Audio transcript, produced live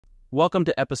Welcome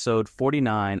to episode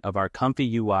 49 of our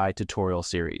ComfyUI Tutorial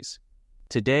Series.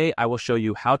 Today, I will show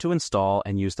you how to install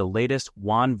and use the latest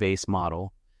VACE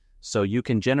model so you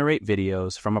can generate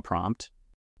videos from a prompt,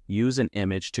 use an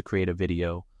image to create a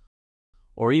video,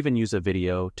 or even use a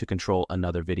video to control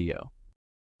another video.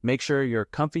 Make sure your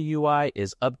ComfyUI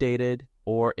is updated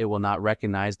or it will not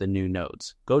recognize the new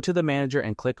nodes. Go to the manager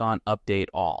and click on Update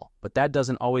All, but that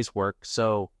doesn't always work,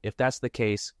 so if that's the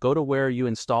case, go to where you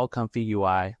install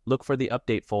ComfyUI, look for the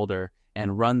Update folder,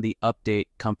 and run the Update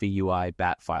ComfyUI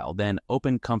bat file. Then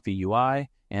open ComfyUI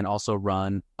and also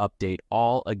run Update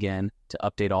All again to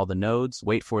update all the nodes.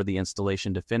 Wait for the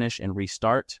installation to finish and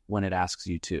restart when it asks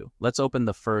you to. Let's open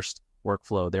the first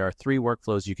workflow. There are 3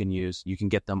 workflows you can use. You can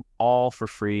get them all for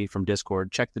free from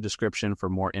Discord. Check the description for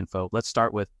more info. Let's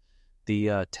start with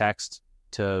the text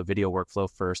to video workflow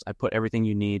first. I put everything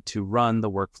you need to run the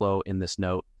workflow in this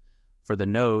note. For the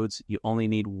nodes, you only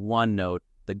need one node,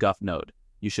 the Guff node.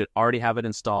 You should already have it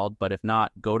installed, but if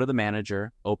not, go to the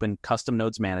manager, open Custom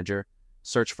Nodes Manager,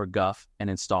 search for Guff, and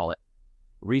install it.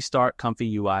 Restart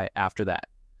ComfyUI after that.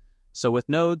 So with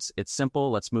nodes, it's simple.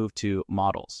 Let's move to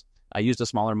models. I used a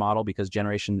smaller model because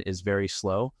generation is very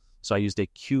slow, so I used a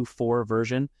Q4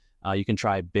 version. You can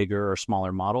try bigger or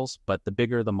smaller models, but the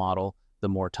bigger the model, the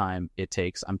more time it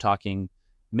takes. I'm talking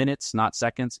minutes, not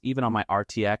seconds, even on my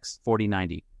RTX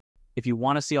 4090. If you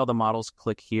want to see all the models,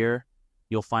 click here.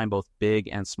 You'll find both big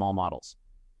and small models.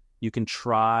 You can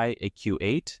try a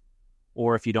Q8,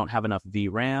 or if you don't have enough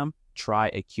VRAM, try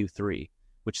a Q3,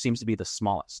 which seems to be the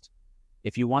smallest.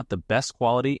 If you want the best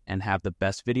quality and have the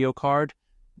best video card,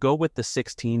 go with the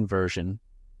 16 version.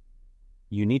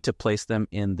 You need to place them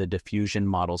in the Diffusion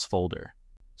Models folder.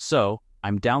 So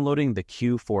I'm downloading the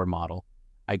Q4 model.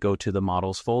 I go to the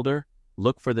Models folder,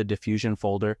 look for the Diffusion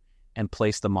folder, and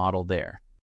place the model there.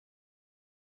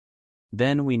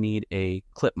 Then we need a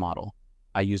clip model.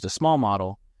 I used a small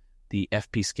model, the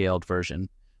FP scaled version,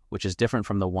 which is different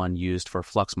from the one used for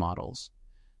Flux models.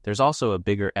 There's also a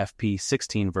bigger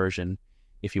FP16 version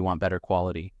if you want better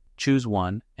quality. Choose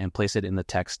one and place it in the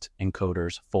text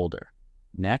encoders folder.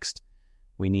 Next,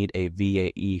 we need a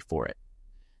VAE for it.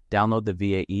 Download the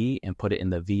VAE and put it in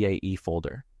the VAE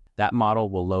folder. That model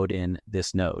will load in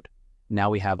this node. Now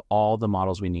we have all the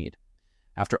models we need.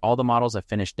 After all the models have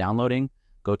finished downloading,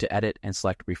 go to Edit and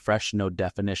select Refresh Node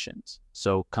Definitions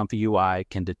so ComfyUI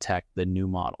can detect the new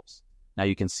models. Now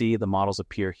you can see the models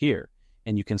appear here,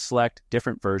 and you can select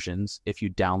different versions if you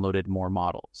downloaded more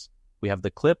models. We have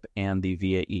the clip and the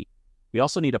VAE. We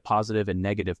also need a positive and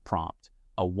negative prompt,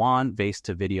 a VACE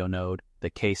to video node,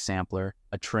 the case sampler,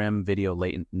 a trim video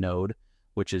latent node,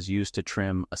 which is used to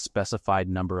trim a specified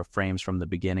number of frames from the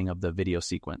beginning of the video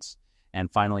sequence.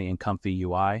 And finally, in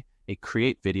ComfyUI, a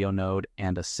create video node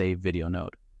and a save video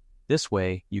node. This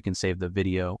way, you can save the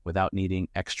video without needing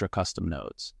extra custom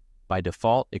nodes. By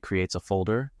default, it creates a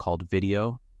folder called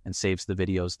video and saves the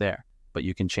videos there, but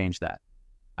you can change that.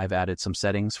 I've added some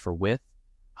settings for width,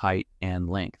 height, and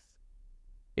length.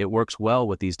 It works well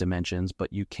with these dimensions,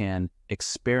 but you can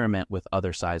experiment with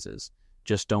other sizes.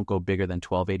 Just don't go bigger than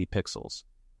 1280 pixels.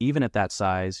 Even at that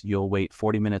size, you'll wait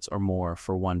 40 minutes or more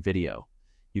for one video.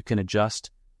 You can adjust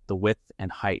the width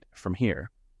and height from here.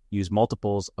 Use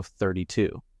multiples of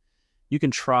 32. You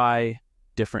can try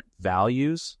different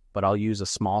values, but I'll use a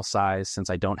small size since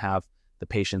I don't have the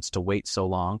patience to wait so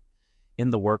long. In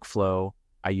the workflow,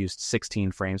 I used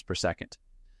 16 frames per second.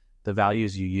 The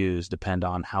values you use depend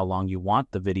on how long you want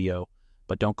the video,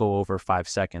 but don't go over 5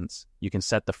 seconds. You can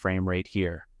set the frame rate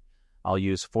here. I'll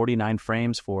use 49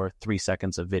 frames for 3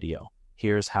 seconds of video.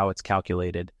 Here's how it's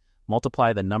calculated.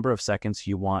 Multiply the number of seconds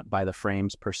you want by the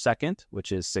frames per second,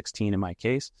 which is 16 in my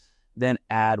case, then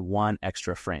add 1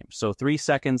 extra frame. So 3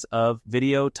 seconds of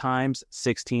video times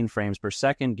 16 frames per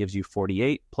second gives you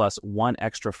 48 plus 1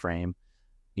 extra frame.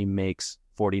 It makes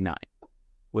 49,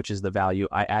 which is the value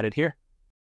I added here.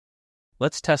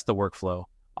 Let's test the workflow.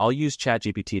 I'll use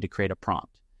ChatGPT to create a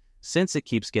prompt. Since it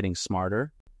keeps getting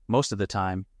smarter, most of the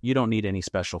time, you don't need any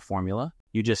special formula.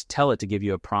 You just tell it to give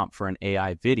you a prompt for an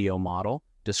AI video model,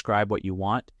 describe what you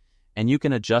want, and you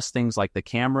can adjust things like the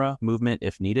camera movement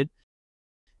if needed.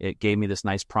 It gave me this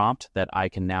nice prompt that I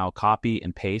can now copy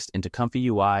and paste into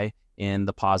ComfyUI in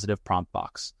the positive prompt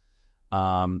box.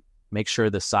 Make sure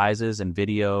the sizes and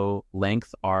video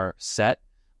length are set.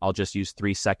 I'll just use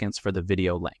 3 seconds for the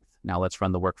video length. Now let's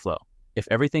run the workflow. If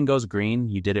everything goes green,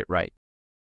 you did it right.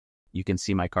 You can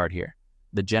see my card here.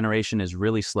 The generation is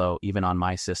really slow, even on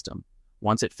my system.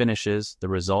 Once it finishes, the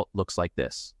result looks like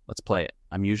this. Let's play it.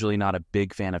 I'm usually not a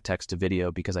big fan of text to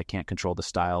video because I can't control the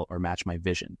style or match my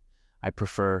vision. I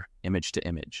prefer image to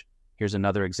image. Here's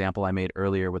another example I made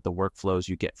earlier with the workflows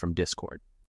you get from Discord.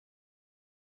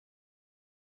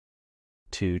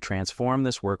 To transform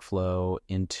this workflow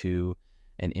into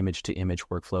an image-to-image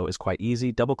workflow is quite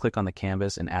easy. Double-click on the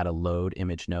canvas and add a load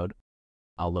image node.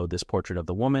 I'll load this portrait of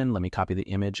the woman. Let me copy the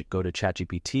image, go to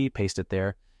ChatGPT, paste it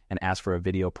there, and ask for a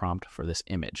video prompt for this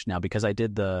image. Now, because I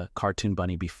did the cartoon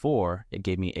bunny before, it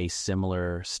gave me a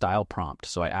similar style prompt.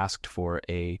 So I asked for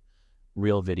a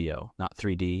real video, not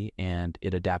 3D, and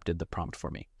it adapted the prompt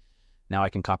for me. Now I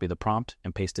can copy the prompt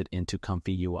and paste it into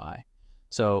ComfyUI.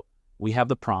 So we have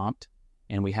the prompt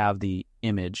and we have the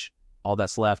image. All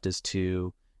that's left is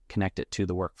to connect it to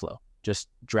the workflow. Just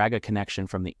drag a connection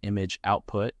from the image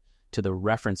output to the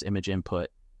reference image input.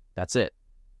 That's it.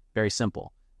 Very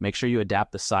simple. Make sure you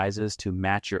adapt the sizes to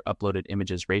match your uploaded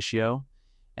images ratio,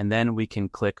 and then we can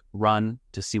click Run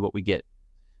to see what we get.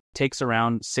 It takes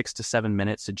around 6 to 7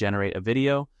 minutes to generate a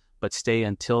video, but stay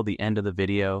until the end of the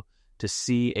video to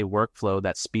see a workflow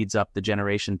that speeds up the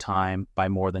generation time by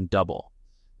more than double.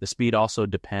 The speed also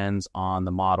depends on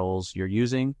the models you're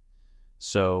using.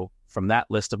 So from that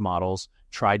list of models,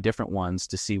 try different ones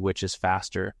to see which is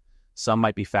faster. Some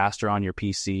might be faster on your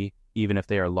PC, even if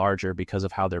they are larger because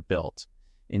of how they're built.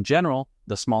 In general,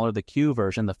 the smaller the Q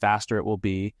version, the faster it will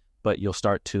be, but you'll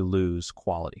start to lose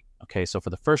quality. Okay, so for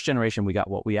the first generation, we got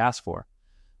what we asked for,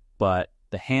 but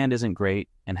the hand isn't great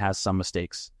and has some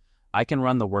mistakes. I can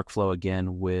run the workflow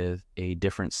again with a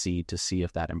different seed to see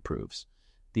if that improves.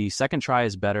 The second try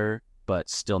is better, but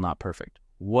still not perfect.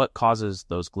 What causes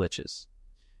those glitches?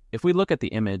 If we look at the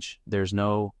image, there's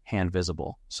no hand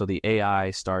visible. So the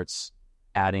AI starts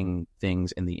adding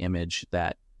things in the image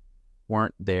that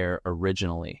weren't there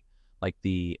originally, like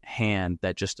the hand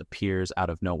that just appears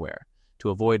out of nowhere. To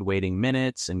avoid waiting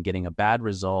minutes and getting a bad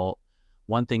result,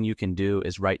 one thing you can do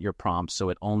is write your prompt so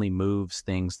it only moves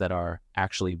things that are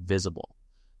actually visible.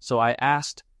 So I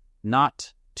asked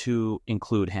not to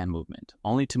include hand movement,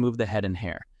 only to move the head and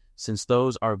hair, since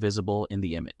those are visible in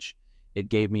the image. It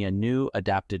gave me a new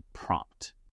adapted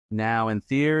prompt. Now, in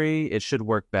theory, it should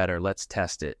work better. Let's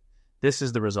test it. This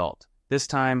is the result. This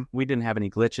time, we didn't have any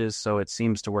glitches, so it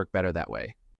seems to work better that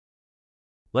way.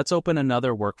 Let's open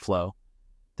another workflow,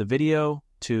 the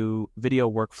video-to-video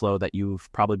workflow that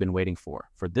you've probably been waiting for.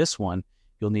 For this one,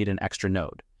 you'll need an extra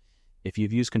node. If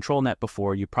you've used ControlNet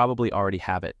before, you probably already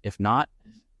have it. If not,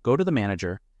 go to the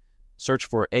manager, search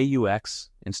for AUX,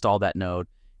 install that node,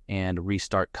 and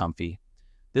restart Comfy.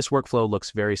 This workflow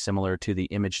looks very similar to the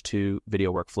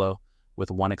image-to-video workflow, with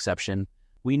one exception.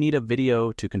 We need a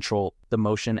video to control the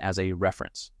motion as a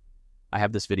reference. I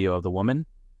have this video of the woman.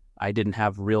 I didn't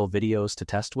have real videos to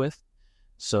test with,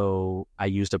 so I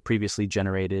used a previously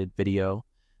generated video.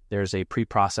 There's a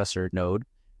preprocessor node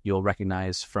you'll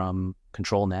recognize from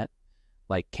ControlNet,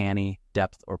 like canny,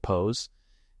 depth, or pose,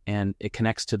 and it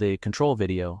connects to the control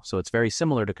video, so it's very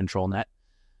similar to ControlNet,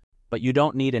 but you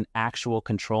don't need an actual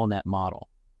ControlNet model.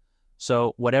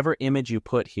 So whatever image you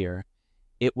put here,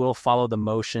 it will follow the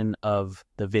motion of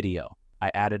the video. I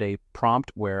added a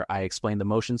prompt where I explained the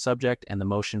motion subject and the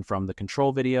motion from the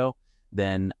control video.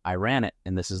 Then I ran it,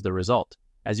 and this is the result.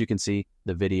 As you can see,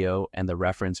 the video and the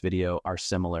reference video are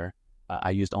similar.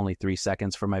 I used only 3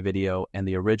 seconds for my video, and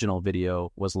the original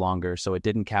video was longer, so it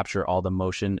didn't capture all the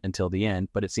motion until the end,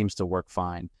 but it seems to work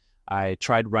fine. I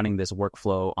tried running this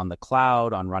workflow on the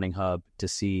cloud, on Running Hub, to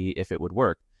see if it would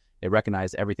work. It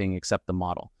recognized everything except the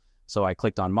model. So I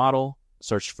clicked on model,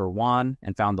 searched for WAN,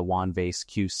 and found the WAN VACE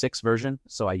Q6 version,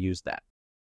 so I used that.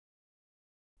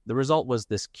 The result was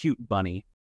this cute bunny,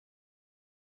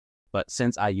 but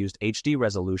since I used HD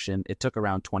resolution, it took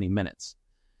around 20 minutes.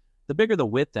 The bigger the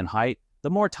width and height, the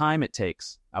more time it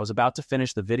takes. I was about to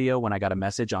finish the video when I got a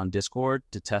message on Discord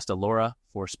to test a Lora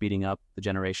for speeding up the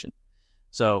generation.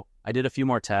 So I did a few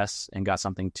more tests and got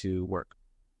something to work.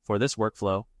 For this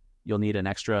workflow, you'll need an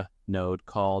extra node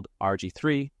called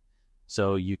RG3,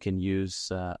 so you can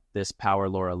use this Power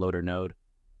Lora Loader node.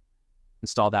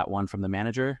 Install that one from the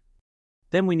manager.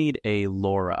 Then we need a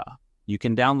Lora. You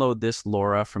can download this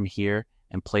Lora from here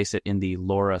and place it in the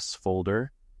Loras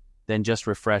folder. Then just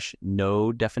refresh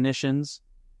node definitions,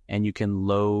 and you can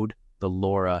load the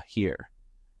Lora here.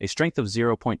 A strength of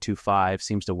 0.25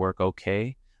 seems to work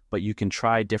okay, but you can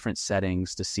try different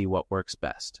settings to see what works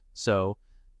best. So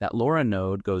that Lora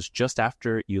node goes just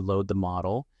after you load the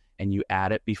model, and you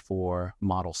add it before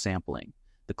model sampling.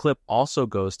 The clip also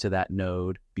goes to that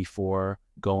node before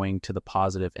going to the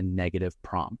positive and negative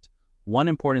prompt. One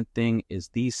important thing is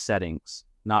these settings.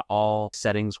 Not all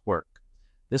settings work.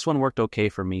 This one worked okay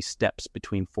for me, steps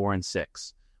between 4 and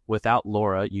 6. Without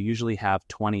Lora, you usually have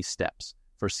 20 steps.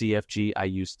 For CFG, I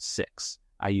used 6.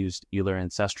 I used Euler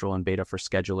Ancestral and Beta for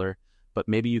Scheduler, but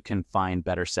maybe you can find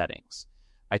better settings.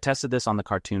 I tested this on the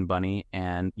cartoon bunny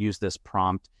and used this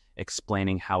prompt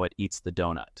explaining how it eats the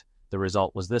donut. The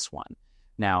result was this one.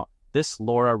 Now, this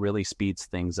Lora really speeds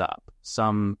things up.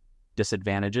 Some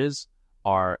disadvantages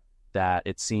are that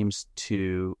it seems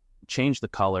to change the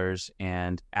colors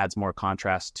and adds more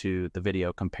contrast to the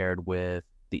video compared with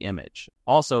the image.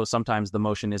 Also, sometimes the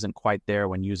motion isn't quite there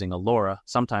when using a Lora.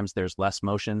 Sometimes there's less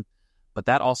motion, but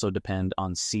that also depends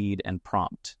on seed and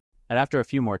prompt. And after a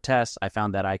few more tests, I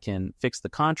found that I can fix the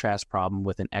contrast problem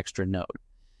with an extra node.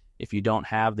 If you don't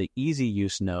have the easy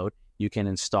use node, you can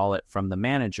install it from the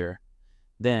manager.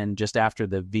 Then, just after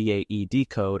the VAE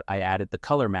code, I added the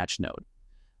color match node.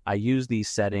 I use these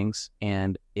settings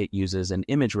and it uses an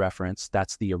image reference.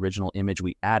 That's the original image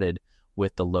we added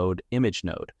with the load image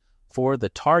node. For the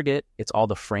target, it's all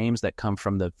the frames that come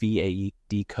from the VAE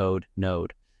decode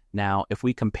node. Now, if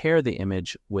we compare the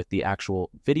image with the actual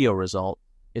video result,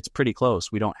 it's pretty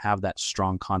close. We don't have that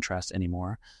strong contrast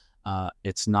anymore.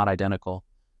 It's not identical,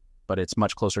 but it's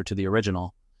much closer to the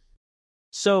original.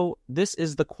 So this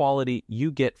is the quality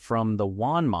you get from the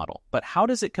WAN model, but how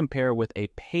does it compare with a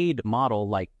paid model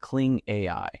like Kling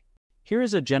AI? Here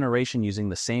is a generation using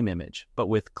the same image, but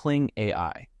with Kling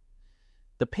AI.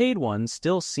 The paid one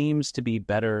still seems to be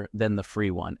better than the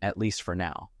free one, at least for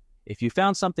now. If you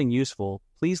found something useful,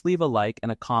 please leave a like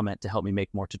and a comment to help me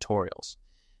make more tutorials.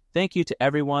 Thank you to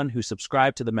everyone who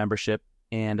subscribed to the membership,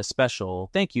 and a special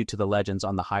thank you to the legends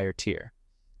on the higher tier.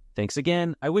 Thanks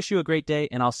again, I wish you a great day,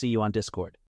 and I'll see you on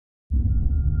Discord.